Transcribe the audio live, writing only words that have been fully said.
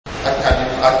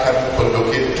How can you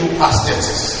collocate two past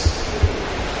tenses?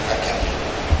 How can you?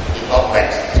 Did not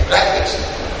write. Write it.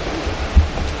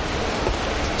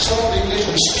 Some of the English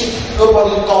we speak,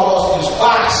 nobody taught us in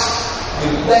class. We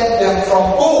learned them from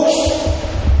books,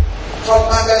 from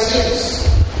magazines,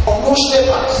 from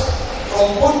newspapers, from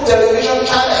good television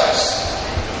channels.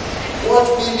 Watch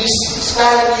BBC,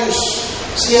 Sky News,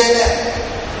 CNN,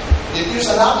 the news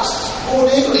analysis, good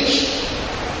English.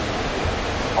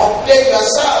 Update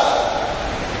yourself.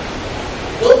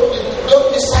 Don't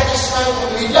be satisfied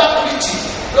with mediocrity.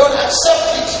 Don't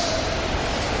accept it.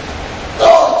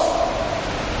 Don't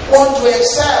want to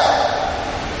excel.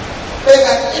 Make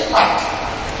an impact.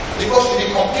 Because you'll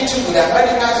be competing with the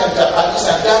Americans and Japanese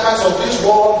and Germans of this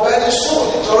world very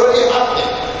soon. It's already happening.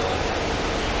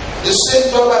 The same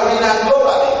job arena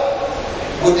globally.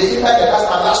 With the impact, that's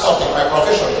my last topic, my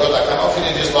profession, because I cannot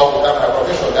finish this talk without my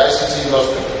profession, the ICT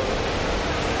industry.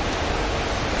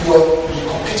 You will be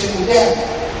competing with them.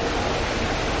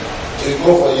 So you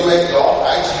go for UN job,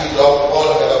 ITU job,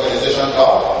 World Health Organization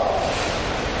job,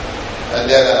 and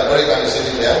then an American is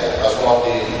sitting there as one of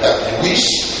the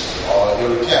wish, or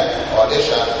European, or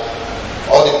Asian.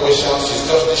 All the questions, she's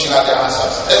just dishing out the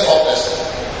answers. Effortlessly.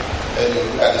 Then you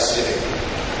look at the ceiling.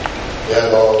 There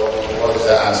go, what is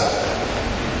the answer?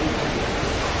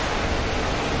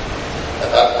 At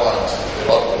that point, the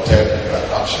Lord will tell you your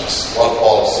conscience. What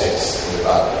Paul says in the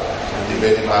Bible. If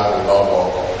any man will not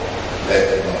walk, let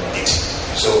him not eat.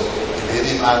 So, if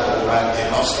any man or woman did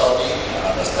not study and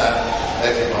understand,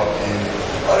 let him not give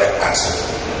the correct answer.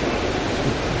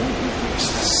 It's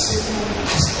as simple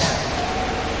as that.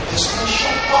 There's no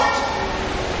shortcut.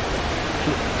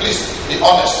 Please, be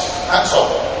honest. Hands up.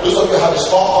 Those of you who have a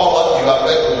small cupboard, you are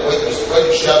where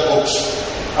you share books.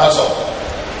 Hands up.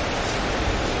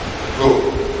 Good.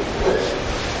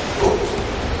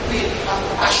 We have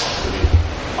passion to it.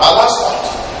 My last point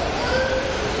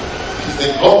is the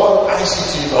global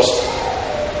ICT industry.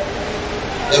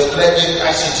 The fledgling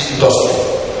ICT industry.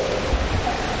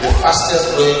 The fastest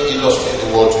growing industry in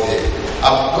the world today.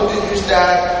 I'm going to use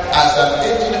that as an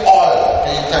engine oil to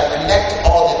interconnect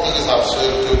all the things I've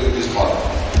told you this morning.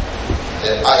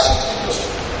 The ICT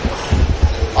industry.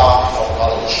 The power of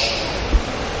knowledge.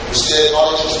 We say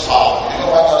knowledge is power. You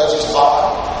know why knowledge is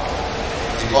power?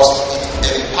 Because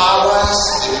it empowers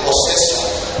the possessor.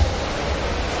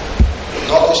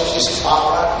 Knowledge is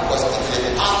power because it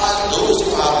empowers those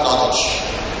who have knowledge.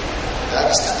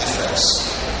 That is the difference.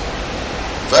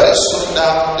 Very soon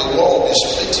now, the world will be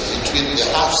split between the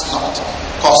have-not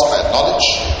caused by knowledge,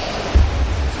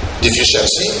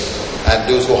 deficiency, and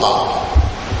those who have.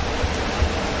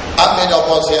 How many of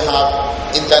us here have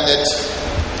internet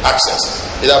access?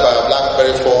 Either by a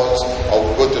BlackBerry phones, or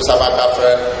we go to cyber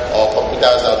cafe, or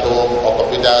computers at home, or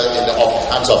computers in the office.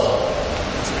 Hands up.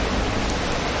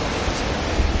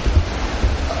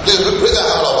 Please bring a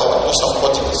hand up to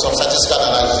some statistical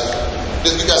analysis.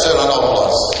 Please give us a round of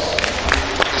applause.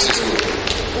 This is good.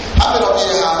 How many of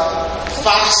you have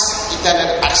fast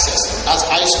internet access? That's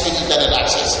high-speed internet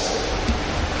access.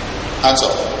 Hands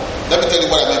up. Let me tell you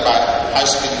what I mean by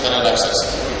high-speed internet access.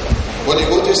 When you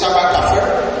go to a cyber cafe,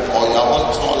 or you have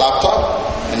one small laptop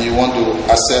and you want to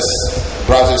access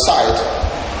browser site,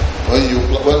 when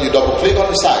you double click on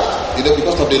the site,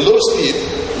 because of the low speed,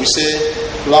 we say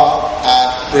plug and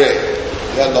pray.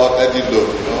 Yeah, Lord, let it load.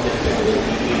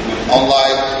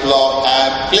 Unlike plug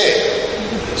and play.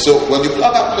 So when you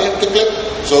plug and play, click,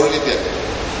 it's already there.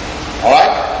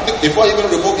 Alright? Before you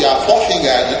even remove your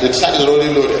forefinger, the site is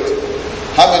already loaded.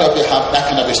 How many of you have that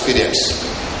kind of experience?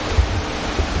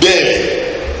 Daily.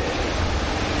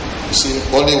 You see,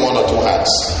 only one or two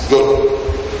hands. Good.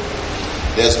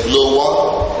 There's below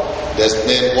one. There's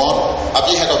main one. Have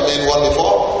you heard of main one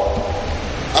before?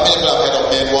 How many people have heard of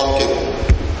main one cable?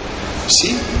 You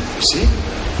see?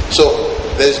 So,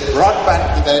 there's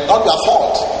broadband internet, not your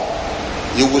fault.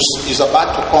 It's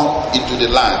about to come into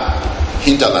the land,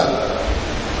 hinterland.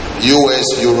 US,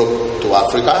 Europe to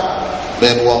Africa.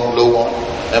 Main one, low one,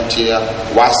 MTN,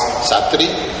 WAS, SAT3.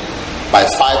 By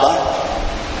fiber,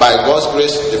 by God's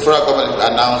grace, the federal government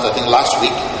announced, I think last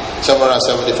week,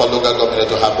 774 local government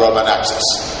to have broadband access.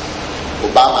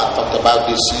 Obama talked about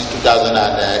this in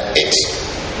 2008.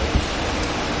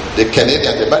 The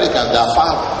Canadians, the Americans, they are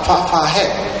far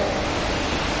ahead.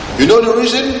 You know the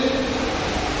reason?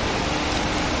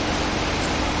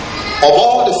 Of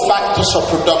all the factors of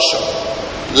production,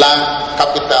 land,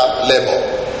 capital, labor,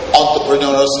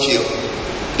 entrepreneurial skill,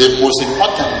 the most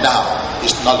important now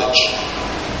is knowledge,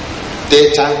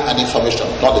 data and information.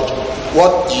 Knowledge,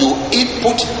 what you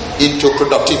input into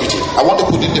productivity. I want to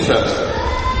put it differently.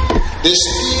 The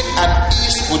speed and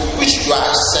ease with which you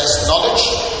access knowledge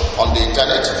on the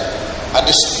internet, and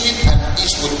the speed and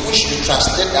ease with which you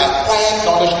translate acquired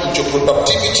knowledge into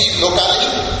productivity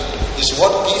locally is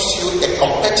what gives you a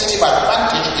competitive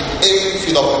advantage in every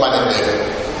field of human endeavor.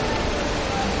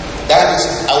 That is,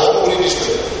 I want to put it this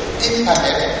way.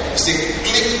 Internet is a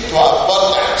click to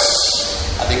abundance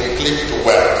and a click to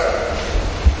wealth.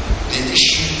 The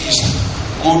issue is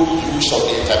good use of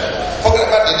the internet. Forget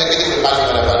about the negative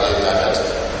imagination about the internet.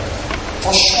 For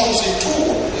sure, it's a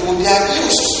tool. It will be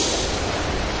abused.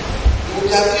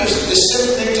 The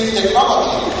same printing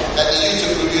technology that they use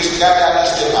to produce Ghana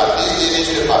newspaper, Daily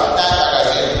newspaper, Time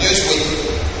magazine, Newsweek.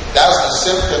 That's the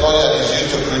same technology that is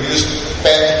used to produce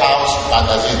Penthouse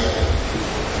magazine.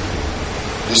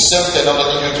 The same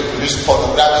technology used to produce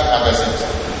pornographic magazines.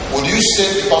 Would you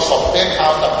say because of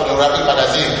Penthouse and pornographic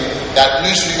magazine that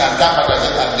Newsweek and Time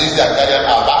magazine and this and Guardian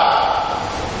are bad?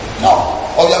 No.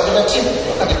 Or you have been a team.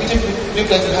 Look at the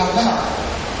difference we have now.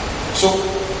 So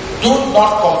do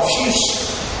not confuse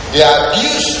the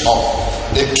abuse of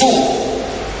the tool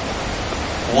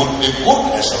with the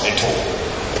goodness of the tool.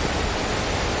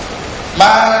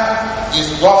 Man is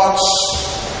God's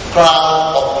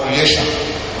crown of creation.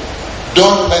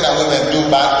 Don't men and women do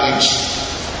bad things.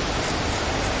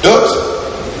 Don't.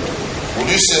 Would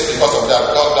you say because of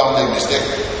that God done made mistake?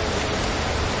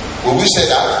 Would we say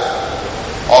that?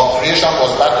 Or creation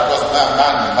was bad because man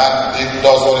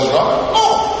does what is wrong? No.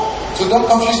 So don't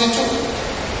confuse the two.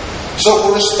 So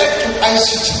with respect to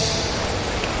ICT,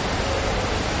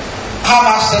 have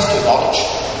access to knowledge,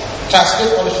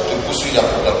 translate knowledge to boost your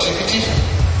productivity,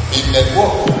 be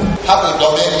network, have a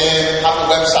domain name, have a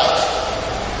website.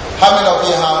 How many of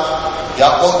you have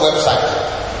your own website?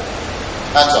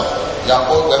 Hands up, your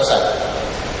own website.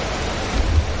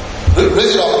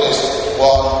 Raise it up, please. 1,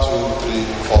 2, 3,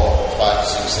 4, 5,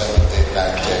 6, 7, 8,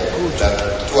 9, 10,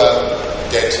 11,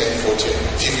 12, 13, 14,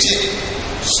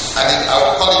 15. And I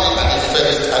will call it an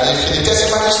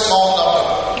infinitesimally small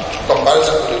number in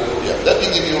comparison to the Google. Let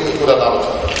me give you a good analogy.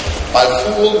 My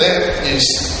full name is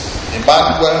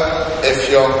Emmanuel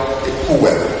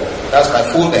Ekuwe. That's my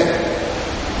full name.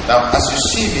 Now, as you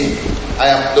see me,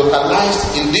 I am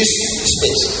localized in this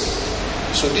space.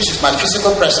 So this is my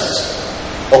physical presence.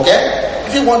 Okay?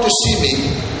 If you want to see me,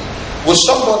 will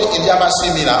somebody in the other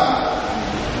see me now?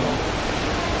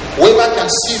 Whoever can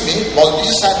see me must be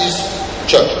inside this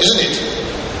church, isn't it?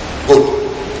 Good.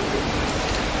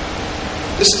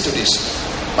 Listen to this.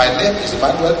 My name is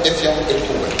Emmanuel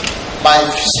Ekuwe. My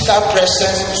physical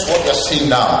presence is what you're seeing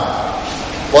now.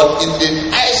 But in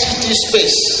the ICT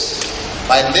space,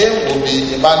 my name will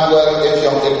be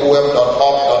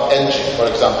emmanuel.ekuwe.org.ng, for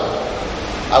example.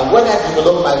 And when I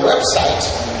develop my website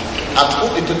and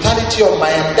put the totality of my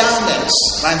endowments,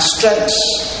 my strengths,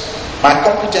 my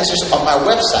competencies on my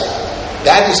website,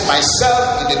 that is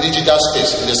myself in the digital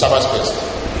space, in the cyberspace.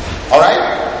 Alright?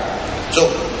 So,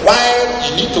 while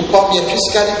you need to come here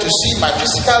physically to see my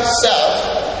physical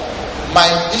self,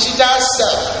 my digital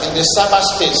self in the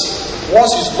cyberspace,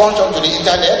 once it's launched onto the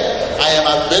internet, I am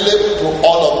available to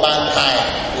all of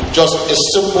mankind with just a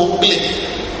simple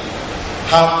click.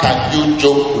 How can you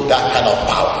joke with that kind of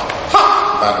power?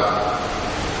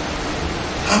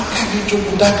 How can you joke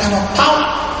with that kind of power?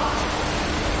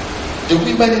 The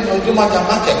women in Odumaja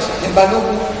market, in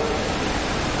Balogu,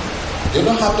 they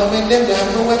don't have domain name, they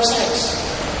have no websites.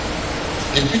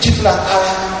 The beautiful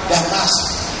attire, their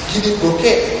mask, giving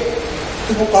brocade.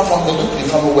 People come from Medugri,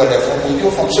 from wherever, from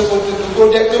Uyo, from Sokoto to go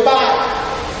there to buy.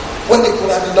 When they could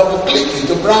have been double clicking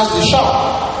to browse the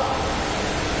shop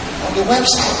on the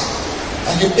website.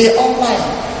 And you pay online,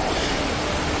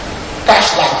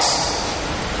 cashless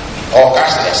or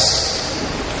cashless,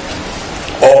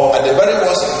 or at the very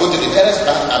worst, you go to the nearest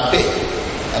bank and pay,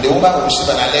 and the woman will receive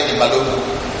an alert in Balogu.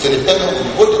 So the payment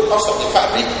will go the cost of the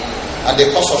fabric and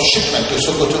the cost of shipment to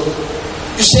Sokoto.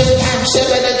 You save time, save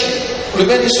energy,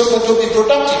 prevent the Sokoto be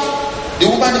productive.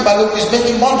 The woman in Balogu is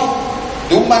making money.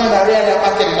 The woman in Ariana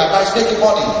market in Aba is making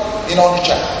money in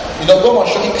Onitsha, in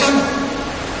Ogbomoso, in Kano.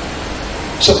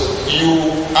 So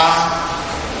you are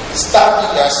starving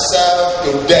yourself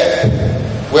to death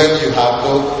when you have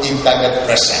no internet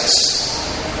presence.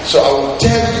 So I will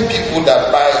tell you people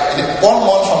that by 1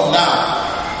 month from now,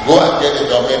 go and get a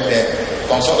domain name.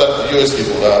 Consult the US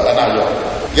people,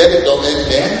 get a domain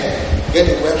name, get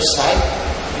a website,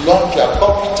 launch your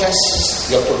competencies,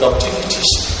 your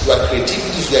productivities, your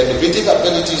creativities, your innovative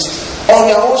abilities on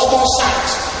your own small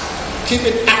site. Keep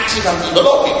it active and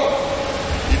developing.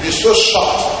 You'll be so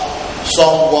shocked.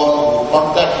 Someone will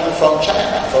contact you from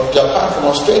China, from Japan, from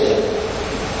Australia.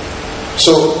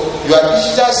 So your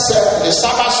digital self in the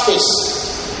cyberspace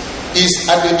is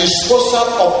at the disposal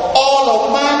of all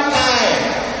of mankind,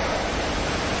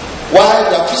 while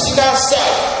the physical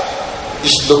self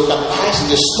is localized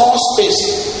in a small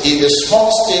space, in a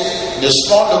small state, in a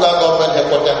small local government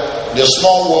headquarters, in a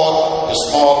small world, a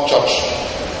small church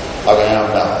of I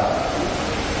am now.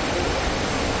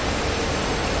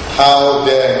 How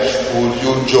then would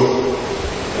you joke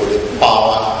with the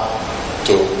power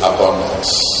to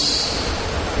abundance?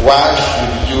 Why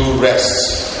should you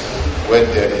rest when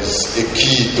there is a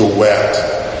key to wealth?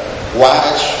 Why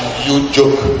should you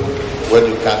joke when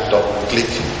you can click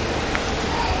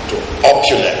to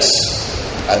opulence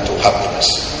and to happiness?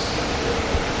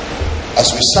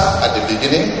 As we sang at the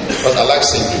beginning, because I like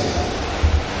singing,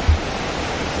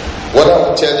 what I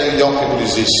will tell you young people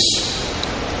is this: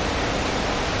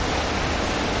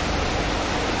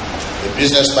 a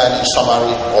businessman in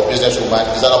summary or businesswoman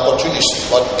is an opportunist,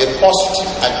 but a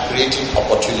positive and creative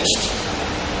opportunist.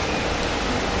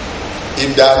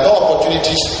 If there are no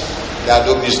opportunities, there are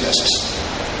no businesses.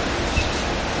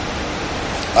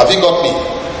 Have you got me?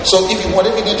 So if you want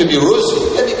everything to be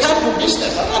rosy, then you can't do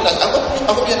business. I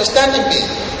hope you're understanding me.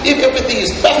 If everything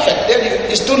is perfect, then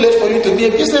it's too late for you to be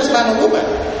a businessman or woman.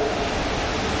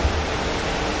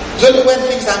 It's only when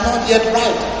things are not yet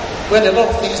right, when a lot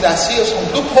of things that see some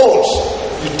loopholes,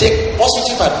 you take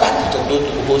positive advantage of those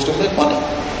loopholes to make money.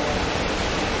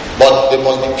 But there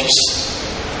must be peace.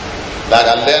 Like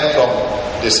I learned from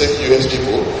the same US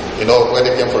people, when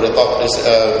they came for a talk,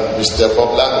 Mr.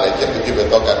 Bob Langley came to give a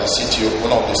talk at the CTO,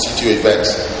 one of the CTO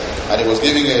events, and he was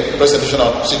giving a presentation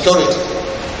on security.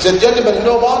 He said, gentlemen, you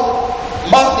know what?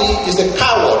 Money is a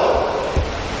coward.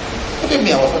 Look at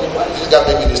me, I was wondering, why is this guy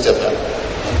making this step now?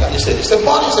 And he said,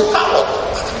 money is a coward.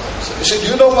 He said,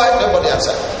 do you know why? Nobody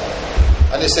answered.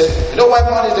 And he said, you know why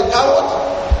money is a coward?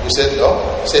 He said, no.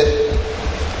 He said,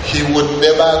 he would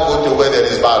never go to where there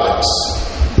is violence.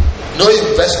 No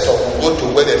investor will go to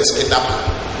where there is kidnapping.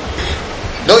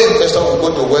 No investor will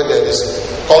go to where there is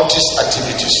cultist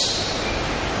activities.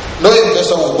 No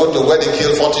investor will go to where they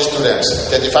kill 40 students,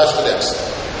 35 students,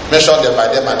 mention them by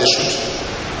them and they shoot.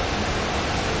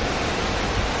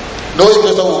 No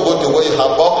investor will go to where you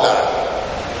have burglary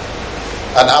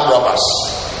and armed robbers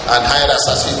and hired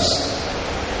assassins.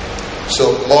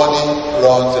 So money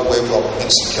runs away from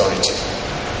insecurity.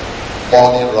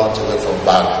 Money runs away from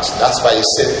violence. That's why he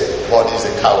said money is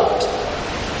a coward.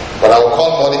 But I will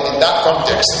call money in that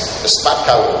context a smart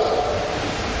coward.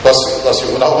 Because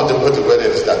you will not want to go to where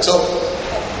there is that. So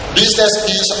business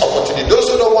is opportunity.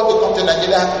 Those who don't want to come to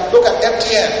Nigeria, look at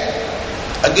MTN.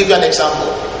 I'll give you an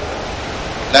example.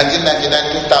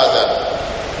 1999,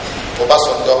 2000,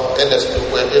 Obasanjo, LSP,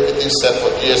 where everything set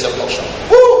for GSM function.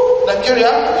 Woo!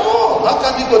 Nigeria? No, how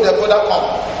can you go there?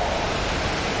 Vodacom.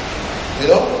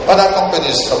 Other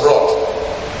companies abroad.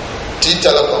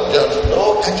 T-Telecom,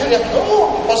 no, Nigeria,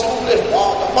 no, impossible place,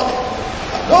 no money.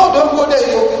 No, don't go there,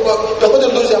 you're going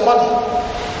to lose your money.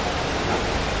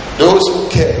 Those who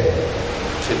care,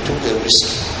 they took the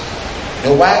risk.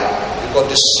 You know why? Because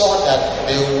they saw that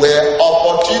there were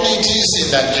opportunities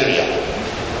in Nigeria.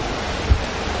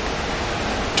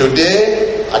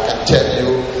 Today, I can tell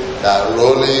you, they are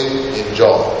rolling in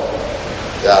joy.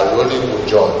 They are rolling with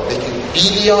joy, making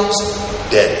billions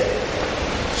dead.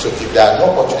 So if there are no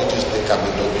opportunities, there can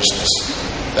be no business.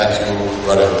 Thank you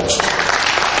very much.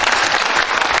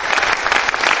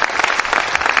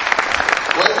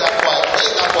 Where is that choir? Where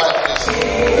is that choir,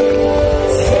 please?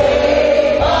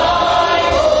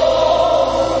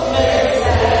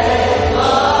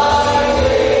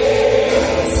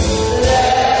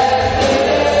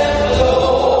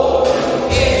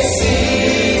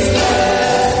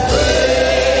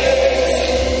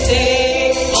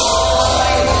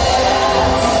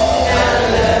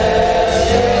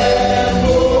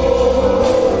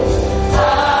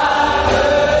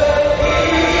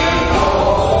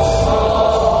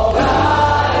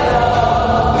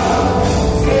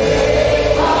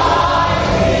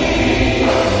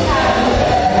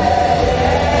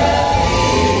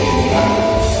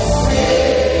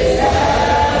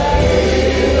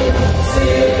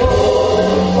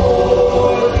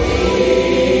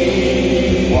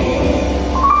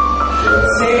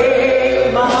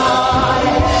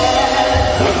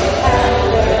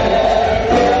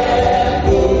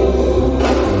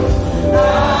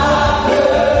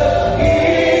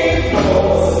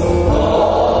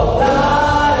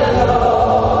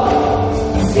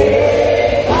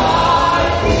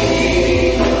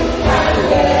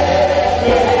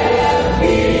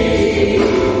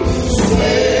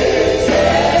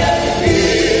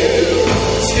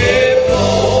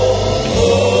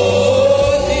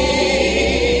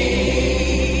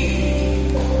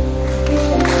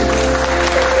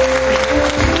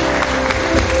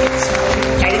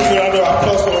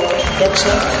 Doctor,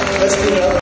 let's do that.